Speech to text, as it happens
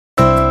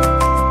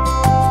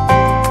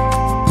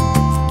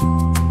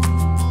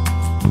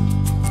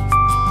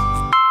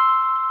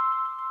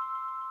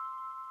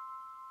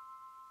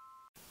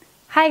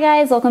Hi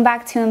guys, welcome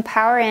back to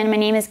Empower In. My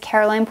name is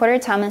Caroline Porter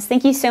Thomas.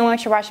 Thank you so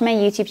much for watching my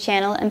YouTube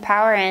channel,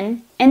 Empower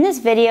In. In this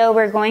video,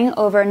 we're going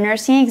over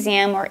nursing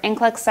exam or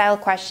NCLEX style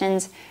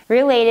questions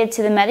related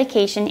to the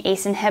medication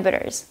ACE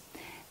inhibitors.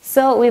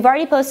 So we've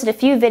already posted a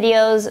few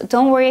videos.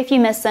 Don't worry if you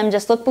missed them,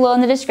 just look below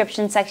in the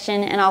description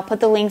section and I'll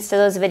put the links to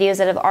those videos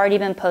that have already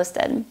been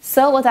posted.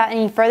 So without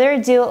any further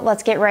ado,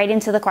 let's get right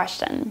into the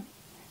question.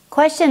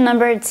 Question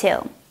number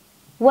 2.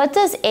 What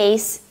does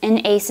ACE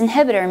and ACE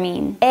inhibitor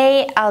mean?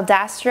 A.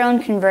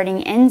 Aldosterone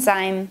converting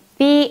enzyme.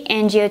 B.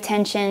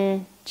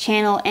 Angiotensin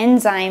channel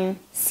enzyme.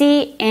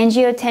 C.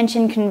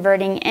 Angiotensin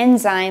converting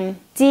enzyme.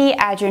 D.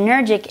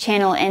 Adrenergic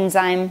channel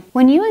enzyme.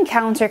 When you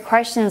encounter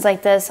questions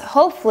like this,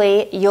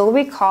 hopefully you'll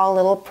recall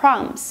little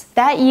prompts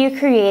that you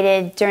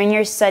created during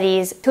your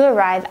studies to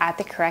arrive at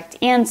the correct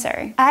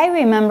answer. I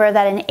remember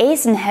that an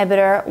ACE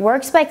inhibitor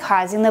works by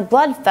causing the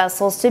blood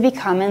vessels to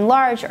become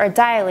enlarged or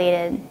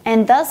dilated,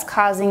 and thus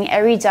causing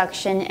a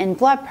reduction in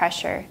blood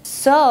pressure.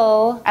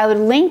 So I would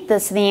link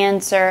this to the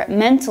answer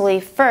mentally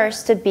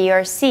first to B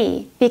or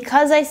C,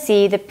 because I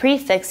see the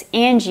prefix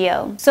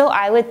angio, so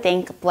I would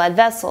think blood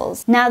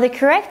vessels. Now the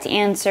correct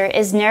answer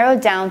is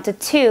narrowed down to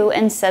 2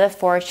 instead of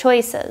 4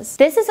 choices.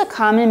 This is a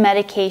common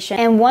medication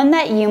and one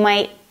that you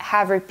might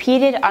have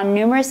repeated on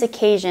numerous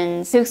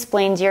occasions to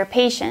explain to your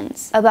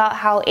patients about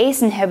how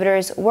ACE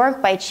inhibitors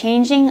work by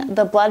changing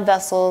the blood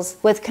vessels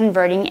with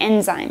converting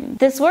enzyme.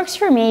 This works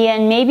for me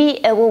and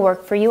maybe it will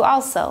work for you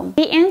also.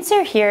 The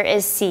answer here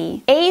is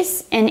C.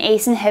 ACE in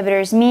ACE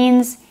inhibitors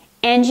means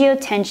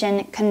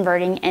angiotensin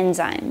converting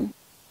enzyme.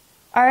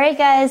 Alright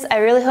guys, I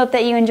really hope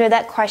that you enjoyed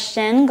that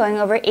question going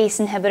over ACE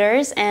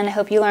inhibitors, and I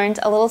hope you learned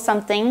a little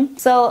something.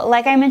 So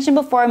like I mentioned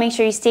before, make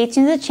sure you stay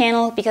tuned to the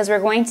channel because we're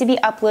going to be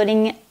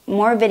uploading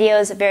more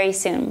videos very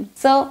soon.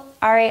 So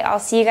alright, I'll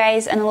see you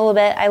guys in a little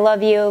bit. I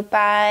love you.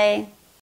 Bye.